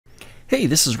Hey,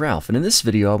 this is Ralph, and in this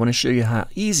video I want to show you how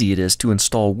easy it is to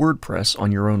install WordPress on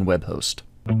your own web host.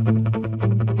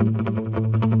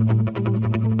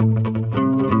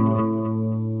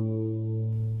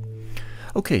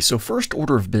 Okay, so first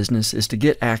order of business is to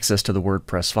get access to the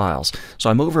WordPress files. So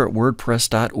I'm over at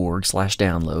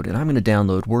wordpress.org/download, and I'm going to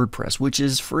download WordPress, which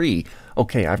is free.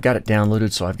 Okay, I've got it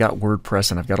downloaded, so I've got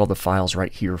WordPress, and I've got all the files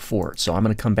right here for it. So I'm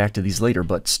going to come back to these later,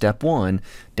 but step one,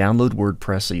 download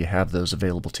WordPress so you have those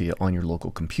available to you on your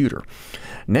local computer.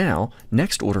 Now,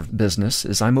 next order of business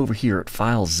is I'm over here at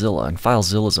FileZilla, and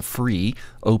FileZilla is a free,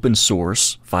 open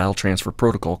source file transfer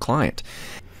protocol client.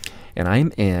 And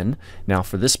I'm in. Now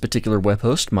for this particular web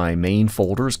host, my main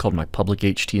folder is called my public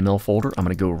HTML folder. I'm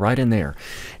going to go right in there.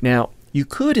 Now, you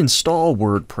could install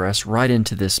WordPress right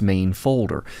into this main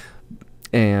folder.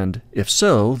 And if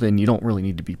so, then you don't really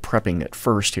need to be prepping it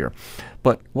first here.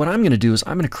 But what I'm going to do is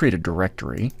I'm going to create a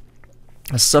directory,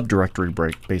 a subdirectory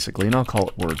break basically, and I'll call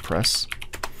it WordPress.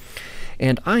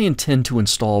 And I intend to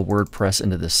install WordPress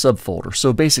into this subfolder.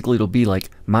 So basically it'll be like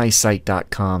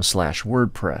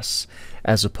mysite.com/WordPress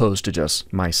as opposed to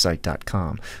just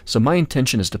mysite.com. So my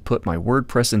intention is to put my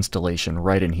WordPress installation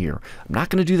right in here. I'm not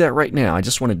going to do that right now. I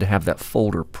just wanted to have that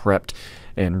folder prepped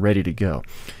and ready to go.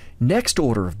 Next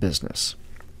order of business.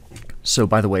 So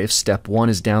by the way, if step one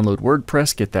is download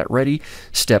WordPress, get that ready.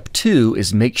 Step two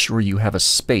is make sure you have a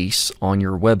space on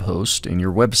your web host and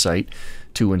your website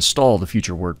to install the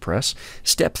future WordPress.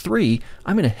 Step three,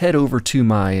 I'm going to head over to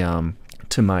my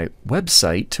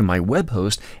website, to my web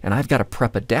host, and I've got to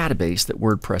prep a database that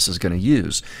WordPress is going to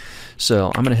use.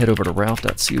 So I'm going to head over to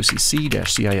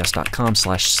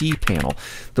ralph.cocc-cis.com/cPanel.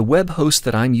 The web host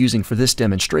that I'm using for this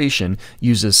demonstration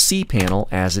uses cPanel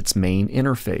as its main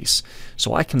interface.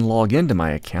 So I can log into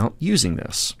my account using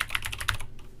this.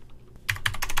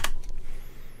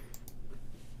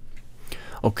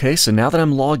 Okay, so now that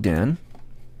I'm logged in,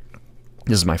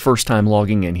 this is my first time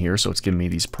logging in here, so it's giving me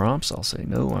these prompts. I'll say,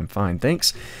 no, I'm fine,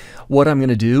 thanks. What I'm going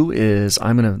to do is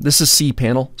this is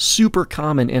cPanel, super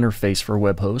common interface for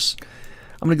web hosts.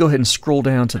 I'm going to go ahead and scroll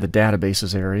down to the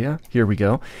databases area. Here we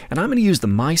go. And I'm going to use the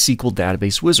MySQL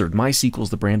database wizard. MySQL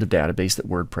is the brand of database that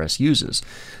WordPress uses.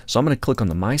 So I'm going to click on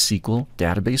the MySQL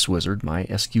database wizard,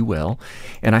 MySQL,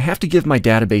 and I have to give my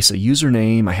database a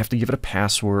username. I have to give it a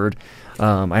password.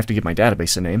 I have to give my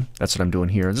database a name. That's what I'm doing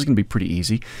here. This is going to be pretty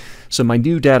easy. So my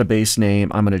new database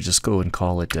name, I'm going to just go and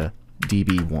call it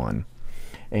DB1.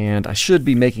 And I should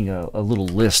be making a little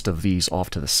list of these off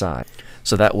to the side,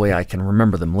 so that way I can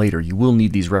remember them later. You will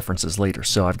need these references later.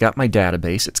 So I've got my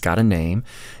database, it's got a name.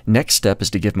 Next step is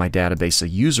to give my database a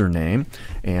username,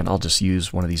 and I'll just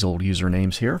use one of these old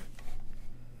usernames here.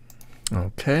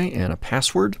 Okay, and a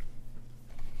password.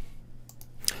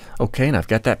 Okay, and I've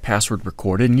got that password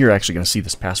recorded, and you're actually going to see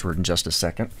this password in just a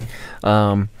second.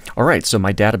 All right, so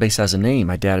my database has a name,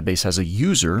 my database has a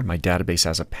user, my database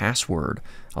has a password.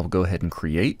 I'll go ahead and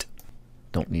create.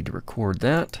 Don't need to record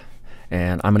that.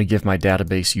 And I'm going to give my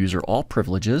database user all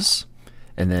privileges.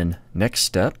 And then next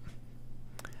step,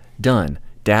 done.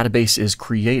 Database is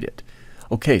created.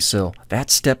 Okay, so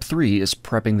that's step three, is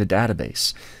prepping the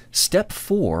database. Step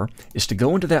four is to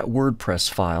go into that WordPress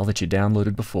file that you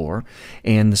downloaded before,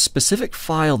 and the specific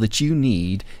file that you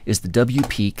need is the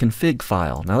WP config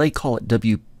file. Now they call it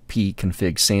WP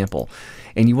config sample,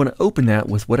 and you want to open that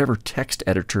with whatever text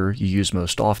editor you use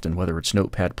most often, whether it's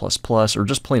Notepad++ or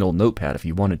just plain old Notepad if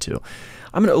you wanted to.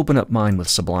 I'm going to open up mine with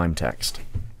Sublime Text.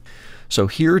 So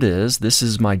here it is. This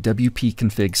is my WP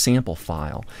config sample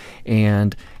file,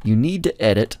 and you need to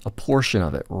edit a portion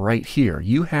of it right here.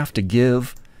 You have to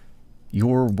give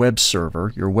your web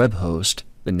server, your web host,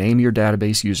 the name of your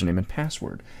database, username, and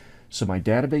password. So my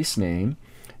database name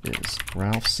is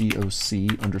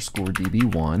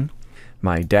ralphcoc_db1.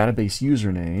 My database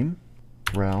username,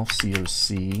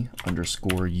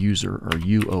 ralphcoc_user or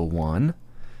UO1.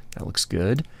 That looks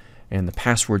good. And the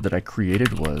password that I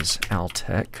created was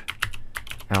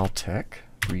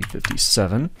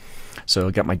altec357. So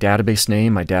I got my database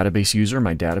name, my database user,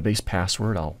 my database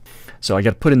password. So I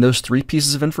got to put in those three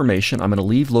pieces of information. I'm going to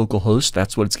leave localhost.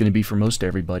 That's what it's going to be for most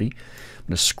everybody. I'm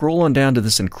going to scroll on down to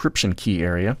this encryption key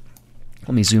area.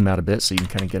 Let me zoom out a bit so you can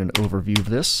kind of get an overview of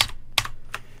this.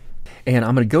 And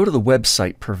I'm going to go to the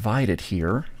website provided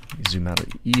here. Let me zoom out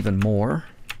even more.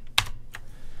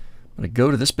 I'm going to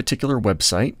go to this particular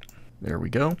website. There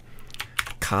we go.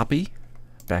 Copy.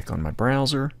 Back on my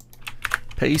browser.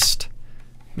 Paste.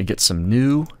 Let me get some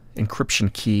new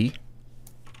encryption key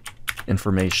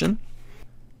information.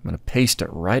 I'm going to paste it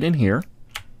right in here.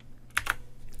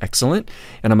 Excellent.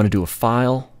 And I'm going to do a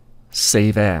file,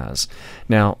 save as.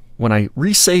 Now, when I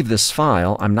resave this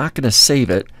file, I'm not going to save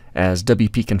it as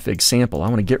wp-config sample. I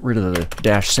want to get rid of the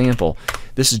 -sample.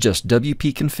 This is just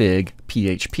wp-config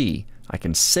php. I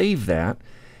can save that,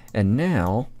 and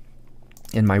now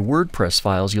in my WordPress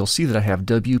files you'll see that I have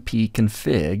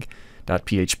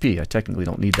wp-config.php. I technically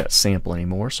don't need that sample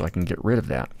anymore, so I can get rid of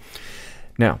that.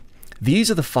 Now, these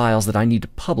are the files that I need to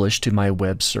publish to my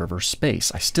web server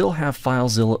space. I still have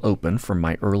FileZilla open from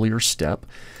my earlier step.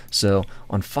 So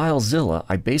on FileZilla,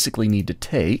 I basically need to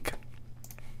take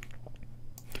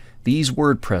these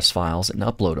WordPress files and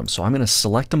upload them. So I'm going to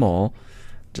select them all.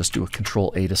 Just do a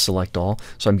Control-A to select all.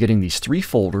 So I'm getting these 3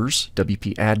 folders,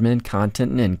 WP admin,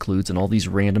 content, and includes, and all these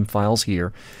random files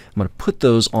here. I'm going to put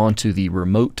those onto the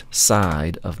remote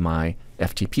side of my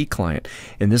FTP client.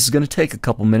 And this is going to take a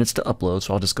couple minutes to upload,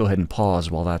 so I'll just go ahead and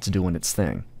pause while that's doing its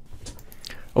thing.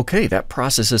 Okay, that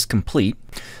process is complete.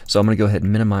 So I'm going to go ahead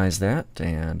and minimize that,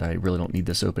 and I really don't need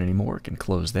this open anymore. I can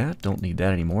close that, don't need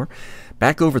that anymore.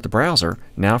 Back over at the browser,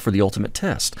 now for the ultimate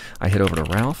test. I head over to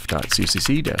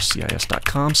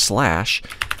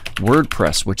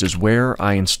ralph.ccc-cis.com/WordPress, which is where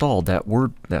I installed that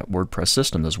WordPress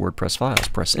system, those WordPress files.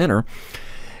 Press enter.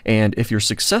 And if you're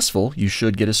successful, you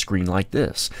should get a screen like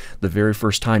this. The very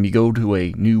first time you go to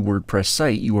a new WordPress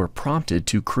site, you are prompted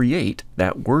to create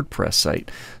that WordPress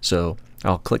site. So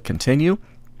I'll click continue,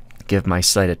 give my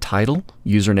site a title,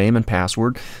 username, and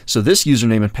password. So this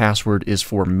username and password is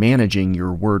for managing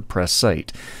your WordPress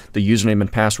site. The username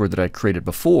and password that I created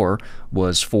before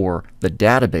was for the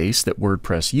database that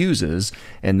WordPress uses,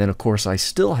 and then of course I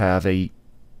still have a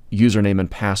username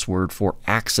and password for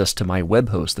access to my web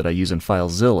host that I use in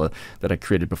FileZilla that I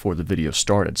created before the video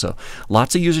started. So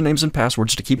lots of usernames and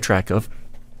passwords to keep track of.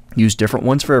 Use different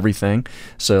ones for everything,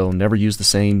 so never use the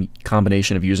same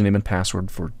combination of username and password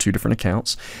for 2 different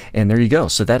accounts. And there you go.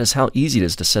 So that is how easy it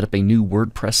is to set up a new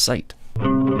WordPress site.